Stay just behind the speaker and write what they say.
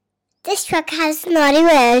This truck has naughty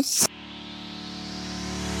words.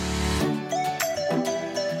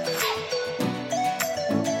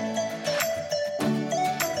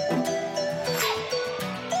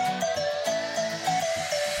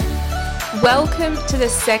 Welcome to the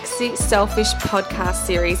Sexy Selfish podcast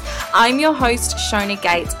series. I'm your host, Shona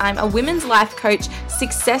Gates. I'm a women's life coach,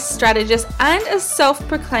 success strategist, and a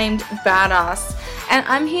self-proclaimed badass. And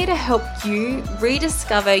I'm here to help you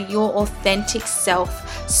rediscover your authentic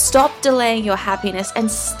self, stop delaying your happiness, and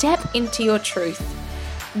step into your truth.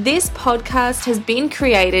 This podcast has been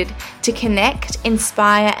created to connect,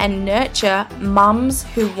 inspire, and nurture mums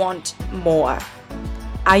who want more.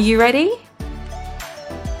 Are you ready?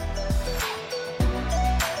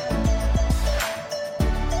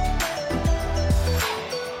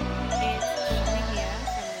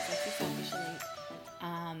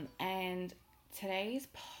 Today's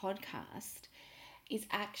podcast is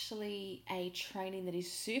actually a training that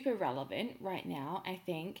is super relevant right now, I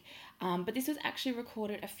think, but this was actually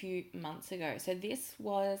recorded a few months ago. So this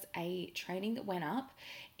was a training that went up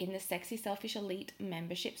in the Sexy Selfish Elite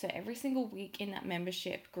membership. So every single week in that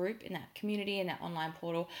membership group, in that community, in that online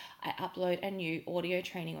portal, I upload a new audio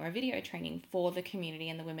training or a video training for the community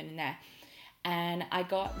and the women in there. And I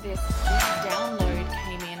got this download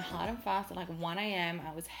came in hard and fast at like 1 a.m.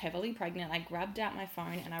 I was heavily pregnant. I grabbed out my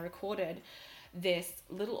phone and I recorded this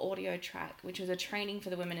little audio track, which was a training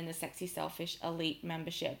for the women in the Sexy Selfish Elite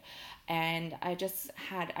membership. And I just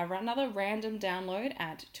had another random download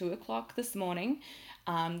at 2 o'clock this morning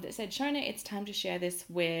that said, Shona, it's time to share this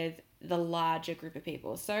with the larger group of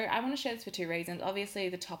people. So I want to share this for two reasons. Obviously,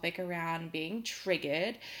 the topic around being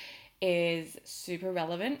triggered is super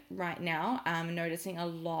relevant right now. I'm noticing a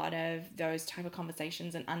lot of those type of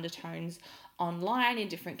conversations and undertones online in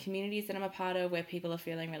different communities that I'm a part of, where people are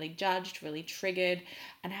feeling really judged, really triggered,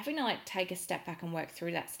 and having to take a step back and work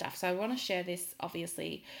through that stuff. So I want to share this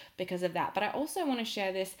obviously because of that, but I also want to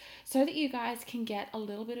share this so that you guys can get a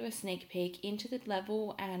little bit of a sneak peek into the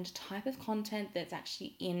level and type of content that's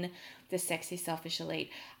actually in the Sexy Selfish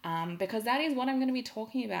Elite, because that is what I'm going to be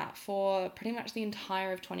talking about for pretty much the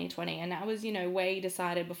entire of 2020, and that was, way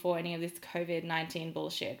decided before any of this COVID-19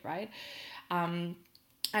 bullshit, right?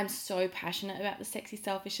 I'm so passionate about the Sexy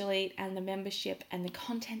Selfish Elite and the membership and the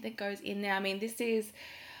content that goes in there. I mean,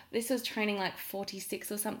 this was training like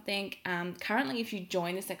 46 or something. Currently, if you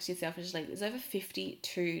join the Sexy Selfish Elite, there's over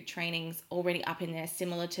 52 trainings already up in there,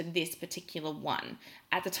 similar to this particular one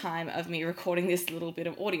at the time of me recording this little bit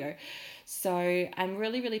of audio. So I'm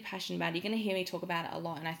really, really passionate about it. You're going to hear me talk about it a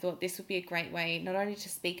lot. And I thought this would be a great way, not only to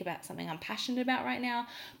speak about something I'm passionate about right now,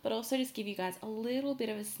 but also just give you guys a little bit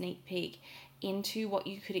of a sneak peek into what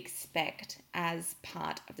you could expect as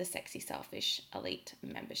part of the Sexy Selfish Elite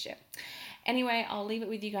membership. Anyway, I'll leave it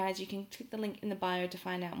with you guys. You can click the link in the bio to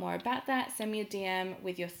find out more about that. Send me a DM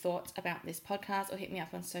with your thoughts about this podcast or hit me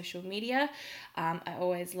up on social media. I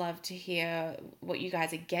always love to hear what you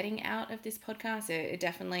guys are getting out of this podcast. It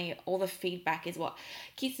definitely, all the feedback is what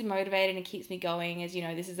keeps me motivated and keeps me going. As you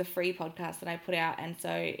know, this is a free podcast that I put out, and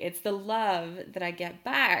so it's the love that I get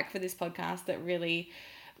back for this podcast that really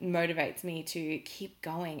motivates me to keep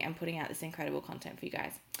going and putting out this incredible content for you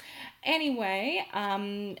guys. Anyway,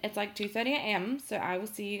 it's like 2:30 a.m. so I will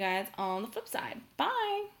see you guys on the flip side.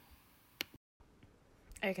 Bye.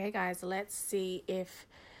 Okay guys, let's see if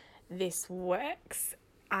this works.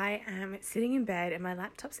 I am sitting in bed and my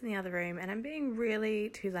laptop's in the other room and I'm being really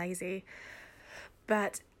too lazy,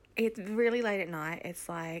 but it's really late at night. It's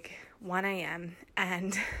like 1 a.m.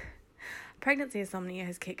 and pregnancy insomnia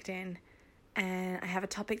has kicked in. And I have a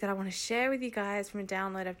topic that I want to share with you guys from a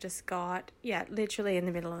download I've just got, literally in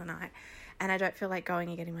the middle of the night. And I don't feel like going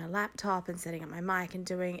and getting my laptop and setting up my mic and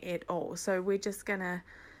doing it all. So we're just gonna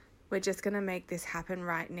make this happen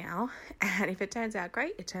right now. And if it turns out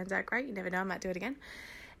great, it turns out great. You never know, I might do it again.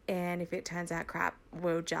 And if it turns out crap,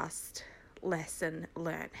 we'll just lesson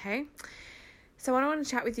learn, hey? So what I want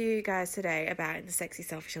to chat with you guys today about in the Sexy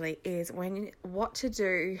Selfish Elite is what to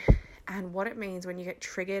do and what it means when you get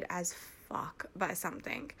triggered as fuck by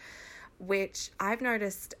something, which I've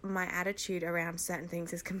noticed my attitude around certain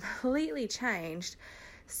things has completely changed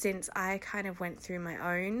since I kind of went through my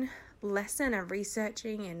own lesson of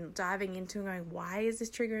researching and diving into and going, why is this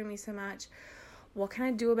triggering me so much? What can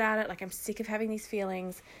I do about it? Like, I'm sick of having these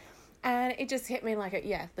feelings. And it just hit me like,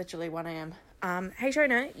 literally 1 a.m. Hey,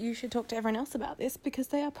 Shona, you should talk to everyone else about this because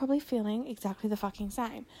they are probably feeling exactly the fucking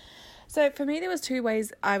same. So for me, there was two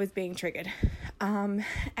ways I was being triggered.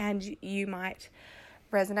 And you might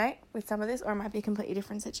resonate with some of this, or it might be a completely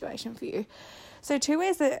different situation for you. So two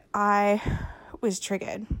ways that I was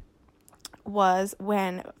triggered was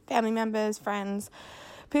when family members, friends,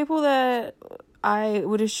 people that I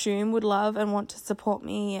would assume would love and want to support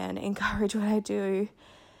me and encourage what I do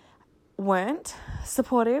weren't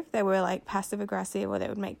supportive. They were like passive aggressive, or they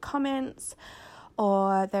would make comments,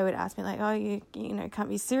 or they would ask me like, oh, you know, can't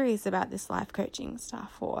be serious about this life coaching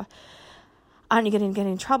stuff, or aren't you going to get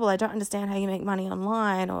in trouble? I don't understand how you make money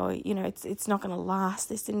online, or, you know, it's not going to last,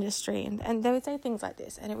 this industry. And they would say things like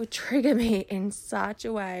this, and it would trigger me in such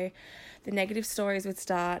a way. The negative stories would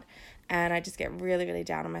start, and I just get really, really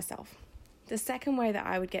down on myself. The second way that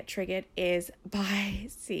I would get triggered is by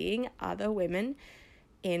seeing other women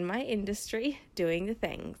in my industry doing the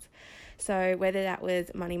things. So whether that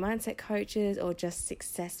was money mindset coaches or just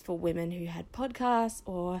successful women who had podcasts,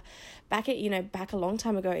 or back a long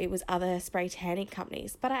time ago, it was other spray tanning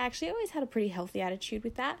companies. But I actually always had a pretty healthy attitude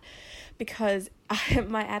with that, because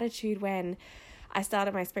my attitude when I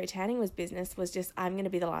started my spray tanning business was just, I'm going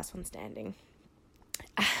to be the last one standing.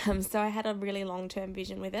 So I had a really long-term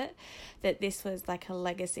vision with it, that this was like a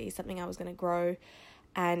legacy, something I was going to grow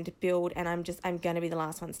and build, and I'm going to be the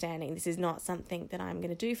last one standing. This is not something that I'm going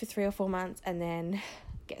to do for 3 or 4 months and then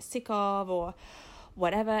get sick of or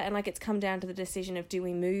whatever. And like, it's come down to the decision of, do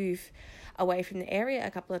we move away from the area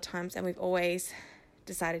a couple of times? And we've always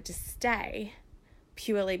decided to stay,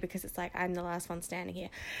 purely because it's like, I'm the last one standing here.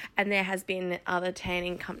 And there has been other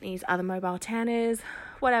tanning companies, other mobile tanners,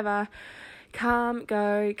 whatever, come,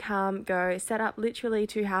 go, set up literally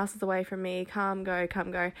 2 houses away from me, come, go.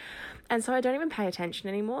 And so I don't even pay attention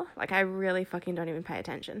anymore. Like, I really fucking don't even pay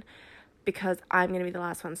attention, because I'm going to be the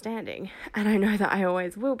last one standing. And I know that I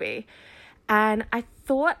always will be. And I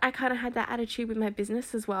thought I kind of had that attitude with my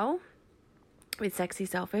business as well, with Sexy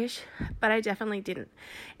Selfish, but I definitely didn't.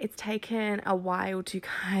 It's taken a while to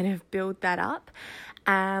kind of build that up,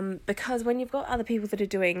 because when you've got other people that are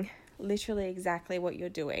doing literally exactly what you're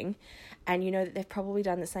doing, and you know that they've probably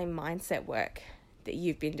done the same mindset work that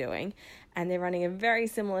you've been doing, and they're running a very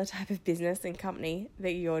similar type of business and company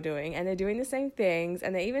that you're doing, and they're doing the same things,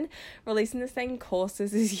 and they're even releasing the same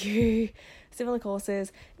courses as you, similar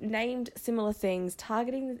courses, named similar things,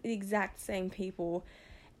 targeting the exact same people,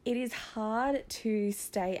 it is hard to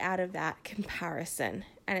stay out of that comparison,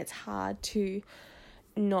 and it's hard to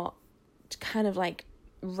not kind of like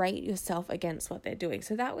rate yourself against what they're doing.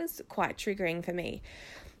 So that was quite triggering for me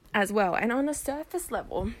as well. And on a surface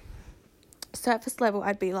level,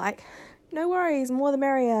 I'd be like, no worries, more the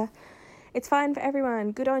merrier. It's fine for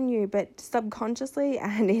everyone. Good on you. But subconsciously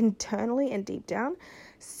and internally and deep down,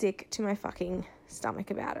 sick to my fucking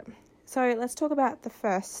stomach about it. So let's talk about the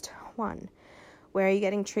first one. Where are you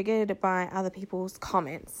getting triggered by other people's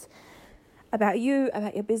comments about you,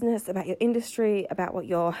 about your business, about your industry, about what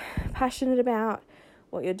you're passionate about,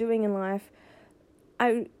 what you're doing in life?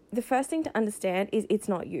 The first thing to understand is it's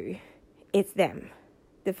not you, it's them.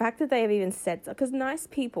 The fact that they have even said so, because nice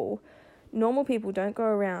people, normal people don't go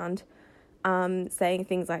around saying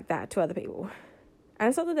things like that to other people. And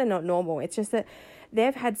it's not that they're not normal, it's just that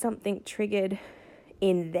they've had something triggered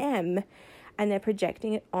in them and they're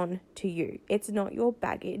projecting it on to you. It's not your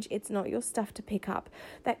baggage, it's not your stuff to pick up.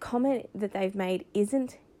 That comment that they've made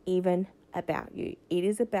isn't even about you, it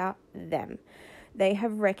is about them. They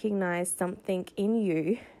have recognized something in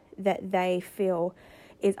you that they feel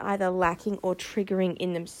is either lacking or triggering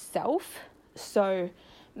in themselves. So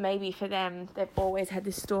maybe for them, they've always had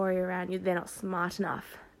this story around you, they're not smart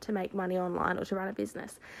enough to make money online or to run a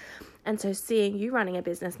business. And so seeing you running a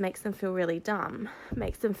business makes them feel really dumb,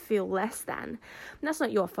 makes them feel less than. And that's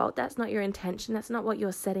not your fault, that's not your intention, that's not what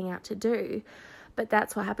you're setting out to do. But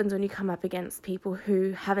that's what happens when you come up against people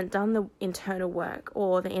who haven't done the internal work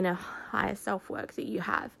or the inner higher self work that you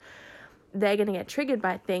have. They're going to get triggered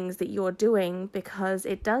by things that you're doing because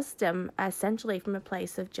it does stem essentially from a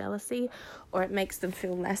place of jealousy, or it makes them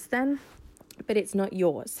feel less than, but it's not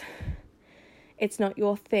yours. It's not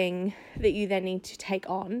your thing that you then need to take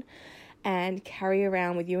on and carry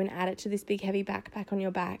around with you and add it to this big heavy backpack on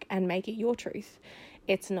your back and make it your truth.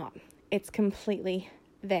 It's not. It's completely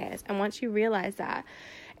theirs. And once you realize that,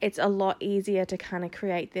 it's a lot easier to kind of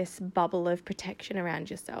create this bubble of protection around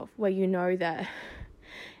yourself where you know that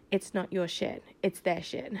it's not your shit, it's their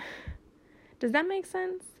shit. Does that make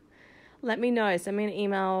sense? Let me know. Send me an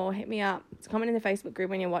email, hit me up, comment in the Facebook group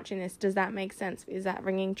when you're watching this. Does that make sense? Is that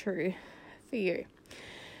ringing true for you?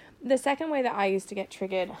 The second way that I used to get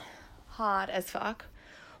triggered hard as fuck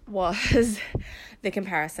was the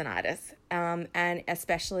comparisonitis, and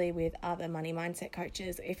especially with other money mindset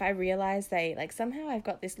coaches. If I realize somehow I've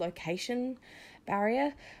got this location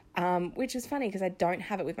barrier, which is funny because I don't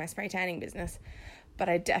have it with my spray tanning business, but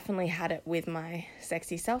I definitely had it with my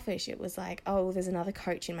Sexy Selfish. It was like, oh, there's another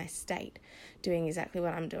coach in my state doing exactly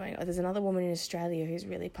what I'm doing. Or there's another woman in Australia who's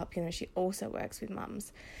really popular. She also works with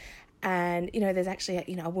mums. And, there's actually,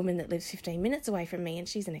 a woman that lives 15 minutes away from me, and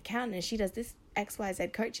she's an accountant, and she does this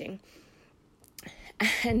XYZ coaching.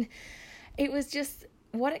 And it was just,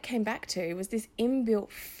 what it came back to was this inbuilt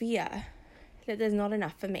fear that there's not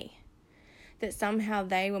enough for me. That somehow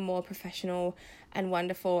they were more professional and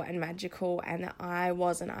wonderful and magical, and that I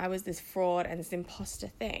wasn't. I was this fraud and this imposter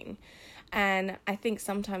thing. And I think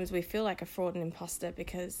sometimes we feel like a fraud and imposter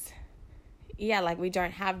because, we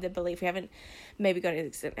don't have the belief. We haven't maybe got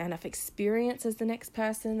enough experience as the next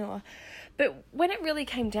person. But when it really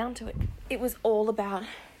came down to it, it was all about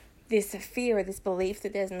this fear or this belief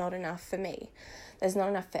that there's not enough for me. There's not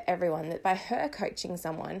enough for everyone. That by her coaching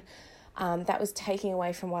someone, that was taking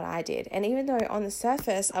away from what I did. And even though on the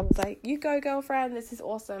surface, I was like, you go, girlfriend, this is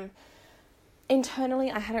awesome.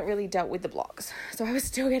 Internally, I hadn't really dealt with the blocks. So I was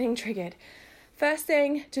still getting triggered. First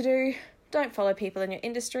thing to do, don't follow people in your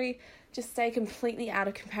industry. Just stay completely out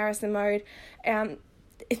of comparison mode.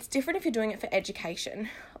 It's different if you're doing it for education.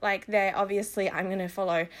 Like I'm going to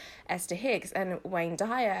follow Esther Hicks and Wayne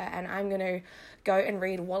Dyer, and I'm going to go and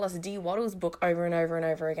read Wallace D. Wattles' book over and over and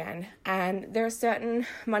over again. And there are certain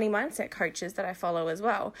money mindset coaches that I follow as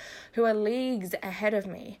well, who are leagues ahead of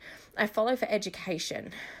me. I follow for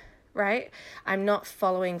education, right? I'm not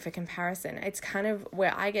following for comparison. It's kind of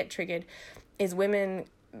where I get triggered is women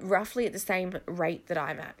roughly at the same rate that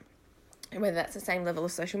I'm at. Whether that's the same level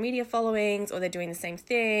of social media followings, or they're doing the same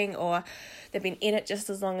thing, or they've been in it just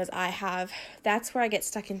as long as I have. That's where I get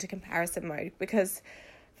stuck into comparison mode, because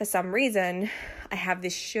for some reason I have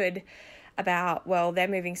this should about, well, they're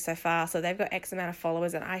moving so fast, or they've got X amount of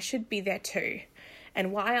followers and I should be there too.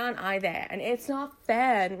 And why aren't I there? And it's not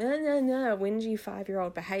fair. No, whingy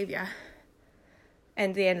 5-year-old behavior.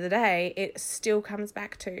 And at the end of the day, it still comes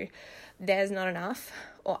back to there's not enough,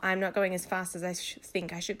 or I'm not going as fast as I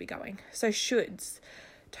think I should be going. So shoulds,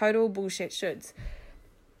 total bullshit shoulds.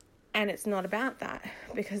 And it's not about that,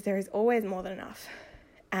 because there is always more than enough.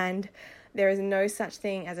 And there is no such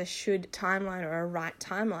thing as a should timeline or a right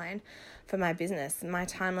timeline for my business. My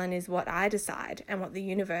timeline is what I decide and what the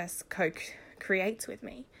universe co-creates with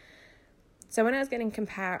me. So when I was getting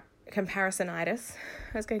comparisonitis,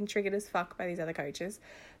 I was getting triggered as fuck by these other coaches.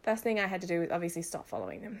 First thing I had to do was obviously stop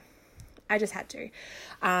following them. I just had to.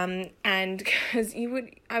 And because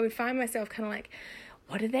I would find myself kind of like,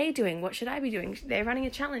 what are they doing? What should I be doing? They're running a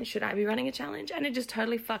challenge. Should I be running a challenge? And it just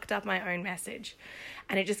totally fucked up my own message.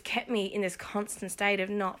 And it just kept me in this constant state of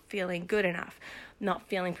not feeling good enough, not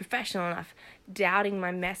feeling professional enough, doubting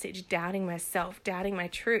my message, doubting myself, doubting my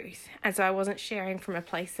truth. And so I wasn't sharing from a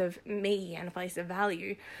place of me and a place of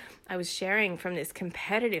value. I was sharing from this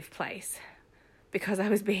competitive place because I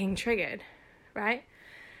was being triggered, right?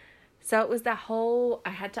 So it was I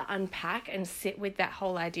had to unpack and sit with that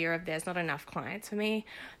whole idea of there's not enough clients for me,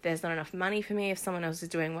 there's not enough money for me if someone else is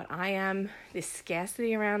doing what I am, this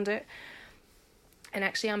scarcity around it, and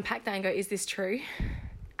actually unpack that and go, is this true?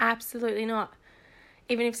 Absolutely not.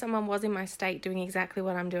 Even if someone was in my state doing exactly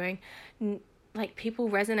what I'm doing, people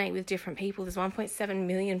resonate with different people. There's 1.7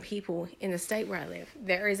 million people in the state where I live.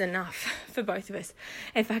 There is enough for both of us.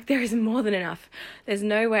 In fact, there is more than enough. There's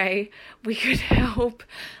no way we could help,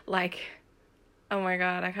 oh my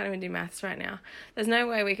God, I can't even do maths right now. There's no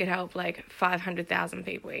way we could help 500,000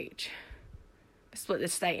 people each. Split the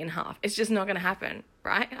state in half. It's just not going to happen,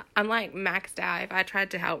 right? I'm maxed out. If I tried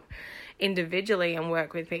to help individually and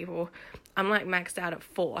work with people, I'm maxed out at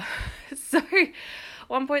 4. So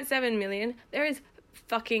 1.7 million, there is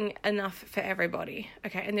fucking enough for everybody,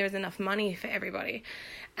 okay? And there is enough money for everybody.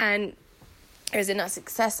 And there's enough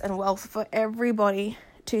success and wealth for everybody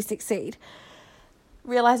to succeed.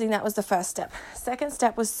 Realizing that was the first step. Second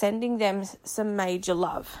step was sending them some major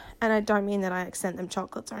love. And I don't mean that I sent them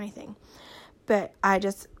chocolates or anything, but I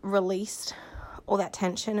just released all that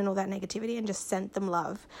tension and all that negativity and just sent them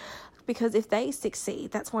love. Because if they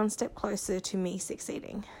succeed, that's one step closer to me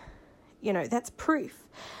succeeding. That's proof.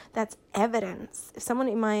 That's evidence. If someone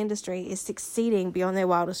in my industry is succeeding beyond their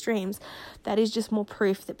wildest dreams, that is just more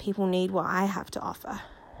proof that people need what I have to offer,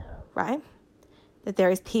 right? That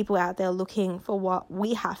there is people out there looking for what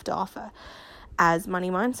we have to offer as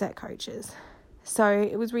money mindset coaches. So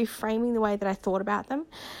it was reframing the way that I thought about them,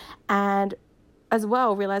 and as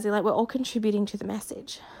well realizing we're all contributing to the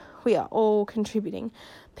message. We are all contributing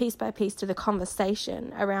piece by piece to the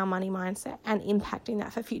conversation around money mindset and impacting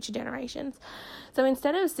that for future generations. So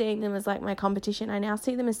instead of seeing them as my competition, I now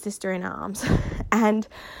see them as sister in arms. And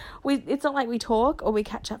it's not we talk or we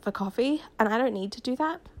catch up for coffee, and I don't need to do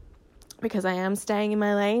that. because I am staying in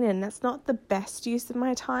my lane, and that's not the best use of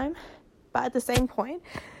my time. But at the same point,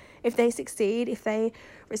 if they succeed, if they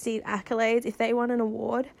receive accolades, if they won an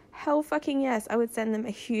award, hell fucking yes, I would send them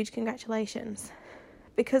a huge congratulations.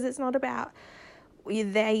 Because it's not about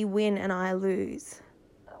they win and I lose.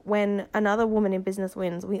 When another woman in business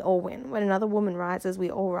wins, we all win. When another woman rises,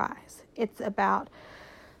 we all rise. It's about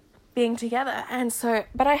being together. And so,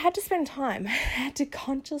 but I had to spend time. I had to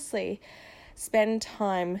consciously spend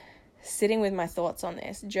time sitting with my thoughts on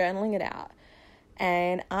this, journaling it out,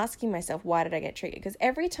 and asking myself, why did I get triggered? Because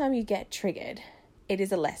every time you get triggered, it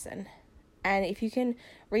is a lesson. And if you can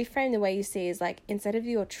reframe the way you see is like, instead of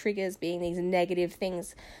your triggers being these negative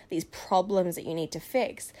things, these problems that you need to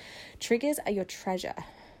fix, triggers are your treasure,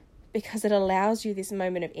 because it allows you this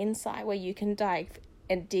moment of insight where you can dive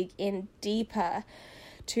and dig in deeper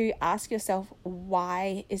to ask yourself,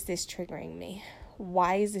 why is this triggering me?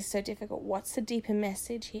 Why is this so difficult? What's the deeper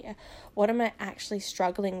message here? What am I actually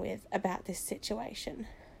struggling with about this situation?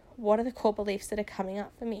 What are the core beliefs that are coming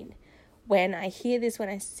up for me? When I hear this, when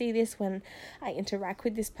I see this, when I interact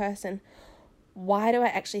with this person, why do I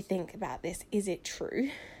actually think about this? Is it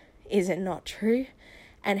true? Is it not true?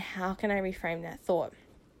 And how can I reframe that thought?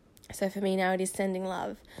 So for me now, it is sending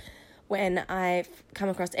love. When I come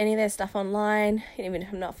across any of their stuff online, even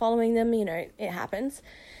if I'm not following them, it happens.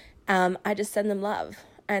 I just send them love.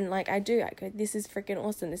 And like I go, this is freaking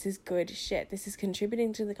awesome. This is good shit. This is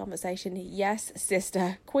contributing to the conversation. Yes,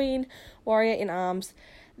 sister, queen, warrior in arms.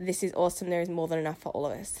 This is awesome. There is more than enough for all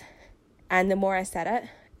of us. And the more I said it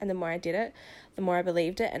and the more I did it, the more I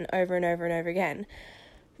believed it, and over and over and over again,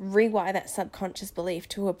 rewire that subconscious belief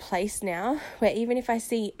to a place now where even if I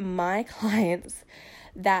see my clients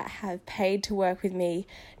that have paid to work with me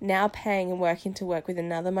now paying and working to work with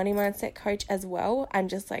another money mindset coach as well, I'm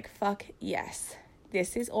just like, fuck yes,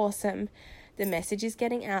 this is awesome. The message is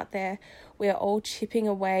getting out there. We are all chipping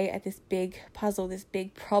away at this big puzzle, this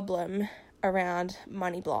big problem around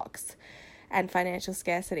money blocks and financial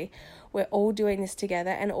scarcity. We're all doing this together,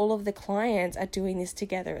 and all of the clients are doing this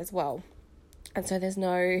together as well. And so there's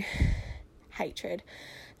no hatred,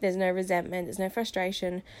 there's no resentment, there's no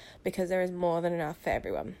frustration, because there is more than enough for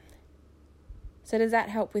everyone. So does that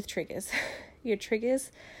help with triggers? Your triggers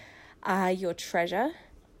are your treasure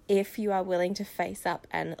if you are willing to face up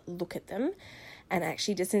and look at them, and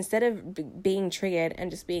actually just, instead of being triggered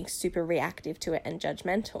and just being super reactive to it and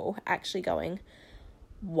judgmental, actually going,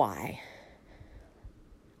 why?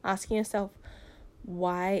 Asking yourself,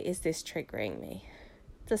 why is this triggering me?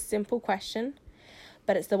 It's a simple question,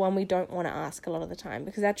 but it's the one we don't want to ask a lot of the time,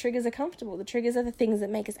 because our triggers are comfortable. The triggers are the things that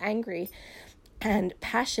make us angry and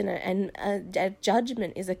passionate, and a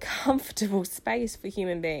judgment is a comfortable space for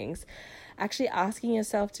human beings. Actually asking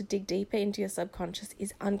yourself to dig deeper into your subconscious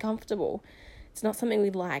is uncomfortable. It's not something we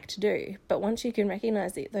like to do, but once you can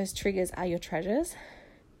recognize that those triggers are your treasures,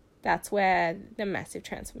 that's where the massive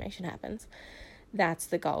transformation happens. That's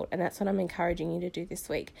the goal, and that's what I'm encouraging you to do this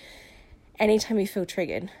week. Anytime you feel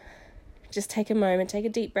triggered, just take a moment, take a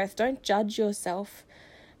deep breath. Don't judge yourself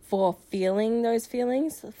for feeling those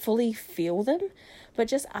feelings, fully feel them, but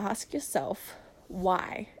just ask yourself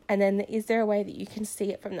why. And then is there a way that you can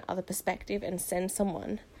see it from the other perspective and send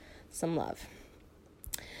someone some love?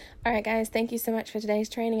 All right, guys, thank you so much for today's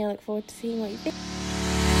training. I look forward to seeing what you think.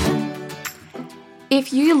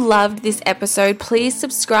 If you loved this episode, please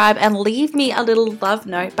subscribe and leave me a little love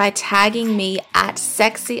note by tagging me at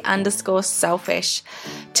sexy_selfish.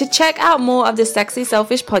 To check out more of the Sexy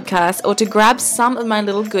Selfish podcast or to grab some of my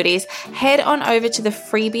little goodies, head on over to the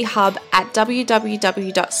freebie hub at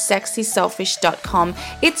www.sexyselfish.com.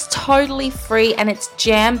 It's totally free and it's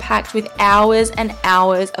jam-packed with hours and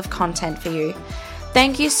hours of content for you.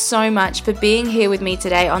 Thank you so much for being here with me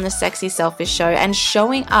today on the Sexy Selfish Show and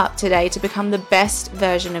showing up today to become the best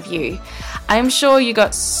version of you. I'm sure you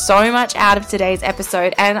got so much out of today's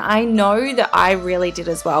episode, and I know that I really did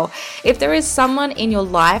as well. If there is someone in your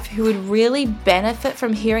life who would really benefit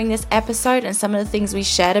from hearing this episode and some of the things we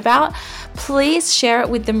shared about, please share it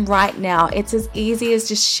with them right now. It's as easy as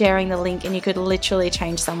just sharing the link, and you could literally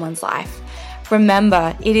change someone's life.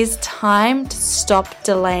 Remember, it is time to stop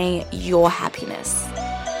delaying your happiness.